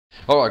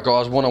Alright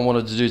guys, what I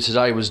wanted to do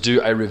today was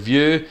do a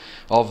review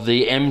of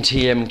the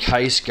MTM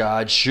case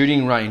guard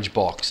shooting range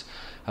box.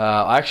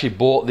 I actually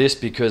bought this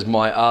because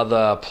my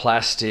other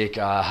plastic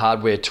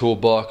hardware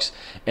toolbox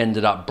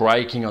ended up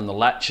breaking on the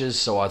latches,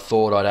 so I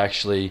thought I'd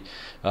actually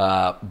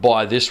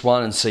buy this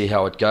one and see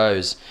how it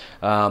goes.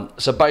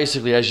 So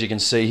basically, as you can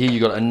see here,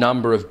 you've got a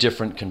number of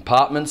different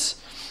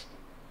compartments.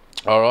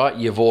 Alright,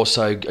 you've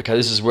also, okay,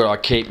 this is where I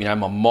keep, my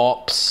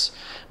mops,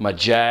 my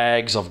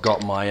jags. I've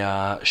got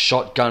my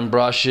shotgun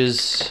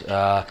brushes,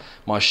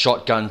 my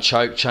shotgun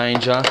choke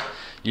changer.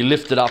 You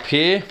lift it up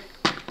here.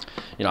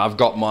 I've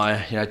got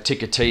my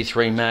Ticker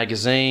T3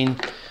 magazine.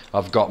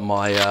 I've got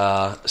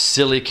my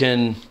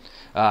silicon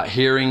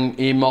hearing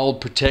ear mold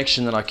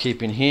protection that I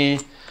keep in here.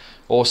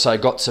 Also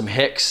got some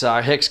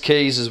hex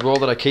keys as well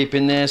that I keep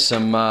in there.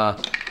 Some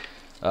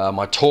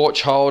my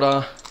torch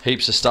holder,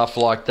 heaps of stuff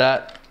like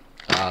that.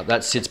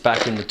 That sits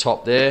back in the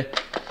top there.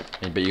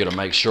 But you got to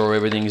make sure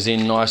everything's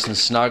in nice and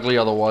snugly,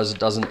 otherwise it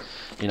doesn't,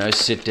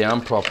 sit down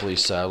properly.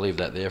 So I'll leave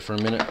that there for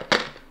a minute.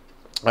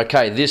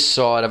 Okay, this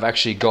side I've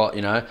actually got,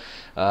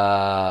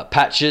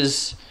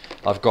 patches.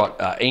 I've got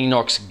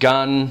Enox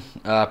gun,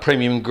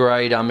 premium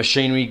grade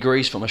machinery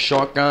grease for my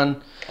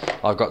shotgun.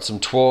 I've got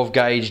some 12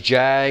 gauge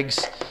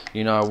jags.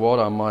 You know what,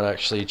 I might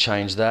actually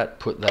change that,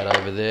 put that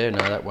over there. No,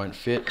 that won't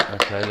fit.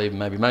 Okay, leave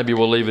maybe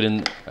we'll leave it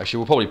in, actually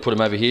we'll probably put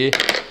them over here.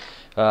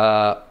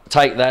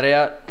 Take that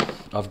out.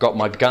 I've got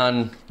my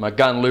gun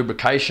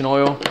lubrication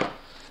oil.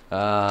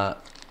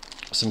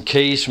 Some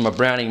keys from my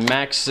Browning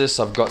Maxxis.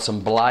 I've got some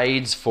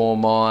blades for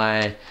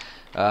my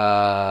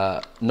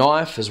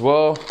knife as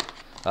well.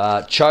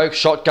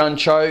 Shotgun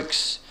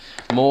chokes.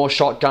 More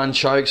shotgun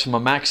chokes from my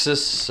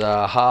Maxxis.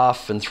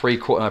 1/2 and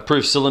 3/4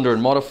 proof cylinder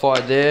and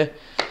modified there.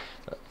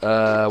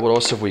 What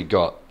else have we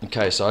got?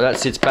 Okay, so that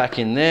sits back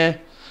in there.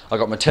 I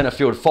got my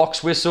Tenterfield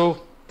Fox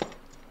whistle.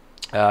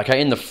 Okay,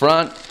 in the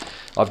front,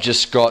 I've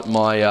just got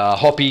my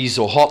Hoppies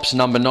or Hops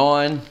number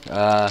 9.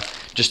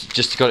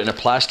 Just got it in a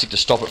plastic to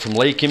stop it from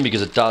leaking,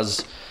 because it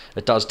does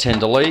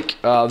tend to leak.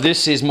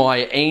 This is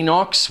my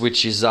Enox,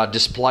 which is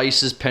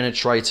displaces,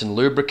 penetrates and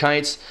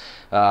lubricates.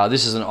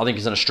 This is I think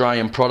it's an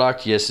Australian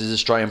product. Yes, it's an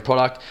Australian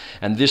product,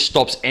 and this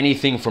stops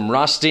anything from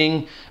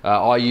rusting.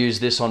 I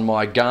use this on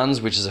my guns,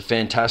 which is a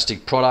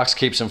fantastic product.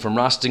 Keeps them from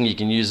rusting. You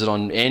can use it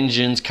on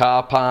engines,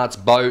 car parts,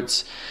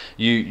 boats.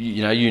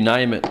 You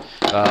name it.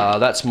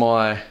 That's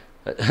my.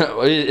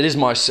 It is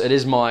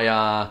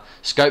my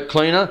scope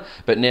cleaner,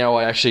 but now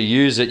I actually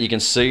use it. You can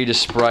see, to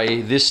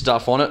spray this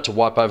stuff on it to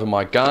wipe over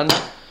my gun.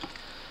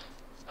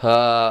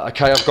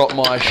 Okay, I've got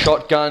my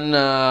shotgun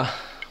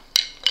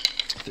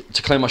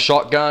to clean my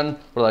shotgun.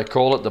 What do they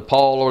call it? The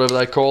pole or whatever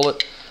they call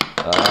it.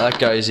 That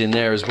goes in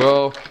there as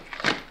well.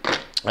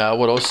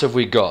 What else have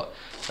we got?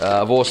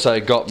 I've also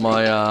got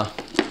my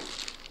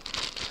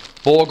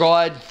bore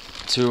guide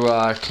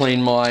to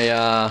clean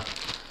my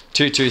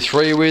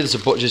 223 with,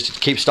 so just to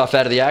keep stuff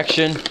out of the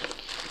action.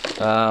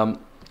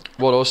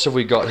 What else have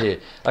we got here?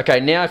 Okay,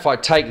 now if I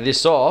take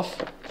this off,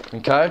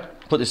 okay,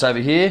 put this over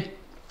here,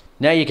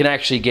 now you can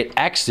actually get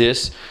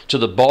access to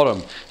the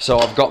bottom. So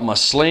I've got my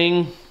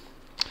sling,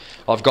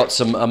 I've got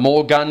some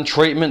more gun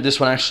treatment.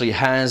 This one actually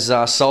has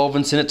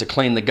solvents in it to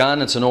clean the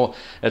gun. It's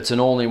an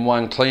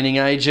all-in-one cleaning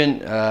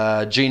agent,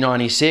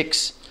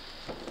 G96.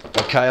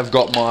 Okay, I've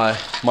got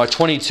my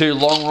 22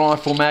 long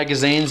rifle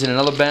magazines in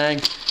another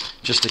bag,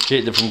 just to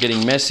keep them from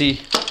getting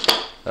messy.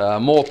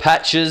 More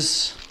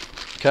patches.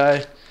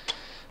 Okay.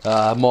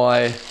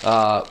 My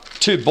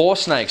 2 bore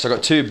snakes. I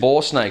got 2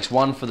 bore snakes.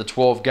 One for the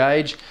 12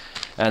 gauge,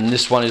 and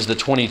this one is the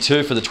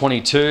 22 for the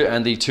 22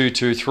 and the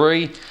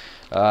 223.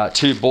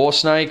 2 bore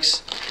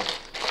snakes.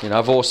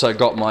 I've also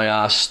got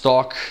my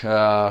stock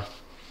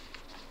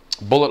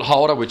bullet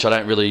holder, which I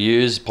don't really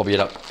use. Probably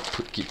end up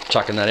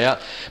chucking that out.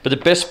 But the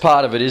best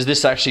part of it is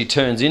this actually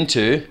turns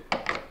into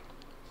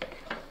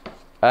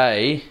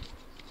a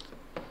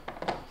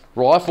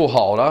rifle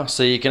holder,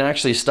 so you can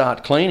actually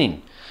start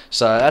cleaning.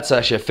 So that's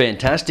actually a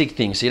fantastic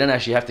thing. So you don't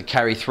actually have to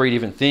carry 3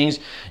 different things.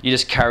 You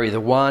just carry the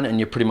one and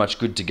you're pretty much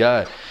good to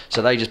go.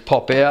 So they just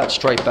pop out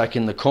straight back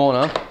in the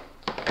corner.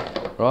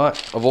 Right.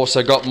 I've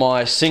also got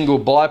my single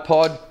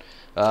bipod,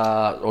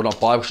 or not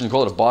bipod, I shouldn't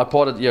call it a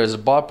bipod. Yeah, it's a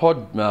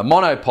bipod,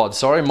 monopod.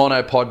 Sorry,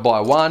 monopod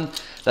by 1.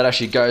 That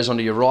actually goes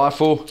onto your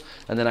rifle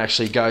and then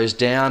actually goes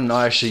down. And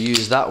I actually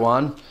use that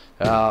one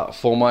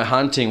for my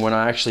hunting when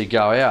I actually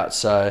go out.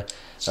 So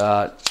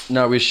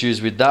no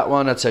issues with that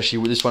one.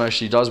 This one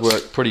actually does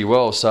work pretty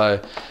well.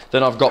 So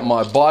then I've got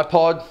my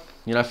bipod,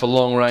 for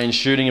long range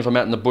shooting if I'm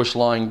out in the bush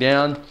lying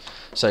down.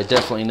 So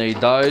definitely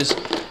need those.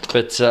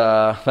 But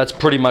that's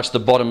pretty much the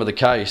bottom of the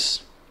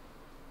case.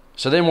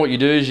 So then what you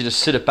do is you just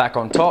sit it back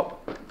on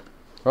top,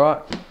 right?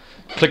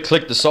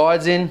 Click the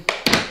sides in.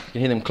 You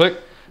can hear them click,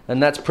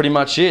 and that's pretty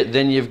much it.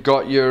 Then you've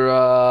got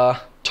your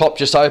top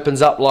just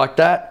opens up like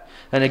that.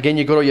 And again,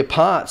 you've got all your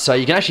parts. So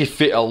you can actually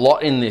fit a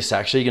lot in this,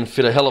 actually. You can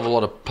fit a hell of a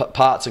lot of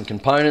parts and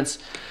components.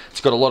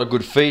 It's got a lot of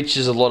good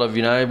features, a lot of,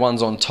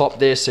 ones on top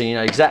there, so you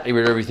know exactly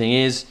where everything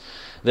is.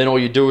 Then all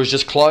you do is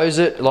just close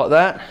it like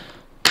that.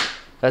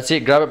 that's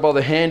it. Grab it by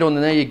the handle and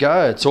then there you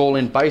go. It's all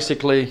in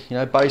basically,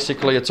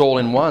 basically it's all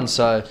in one.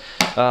 So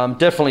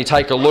definitely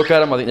take a look at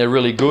them. I think they're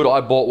really good. I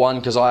bought one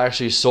because I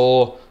actually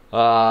saw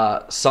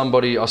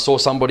somebody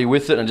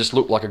with it and just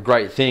looked like a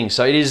great thing.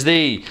 So it is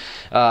the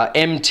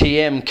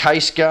MTM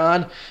case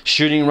guard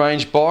shooting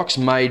range box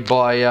made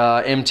by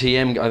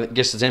MTM. I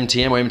guess it's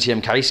MTM or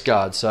MTM case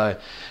guard. So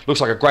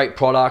looks like a great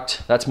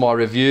product. That's my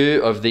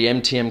review of the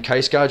MTM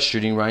case guard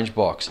shooting range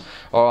box.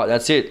 All right,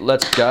 that's it.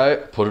 Let's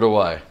go put it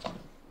away.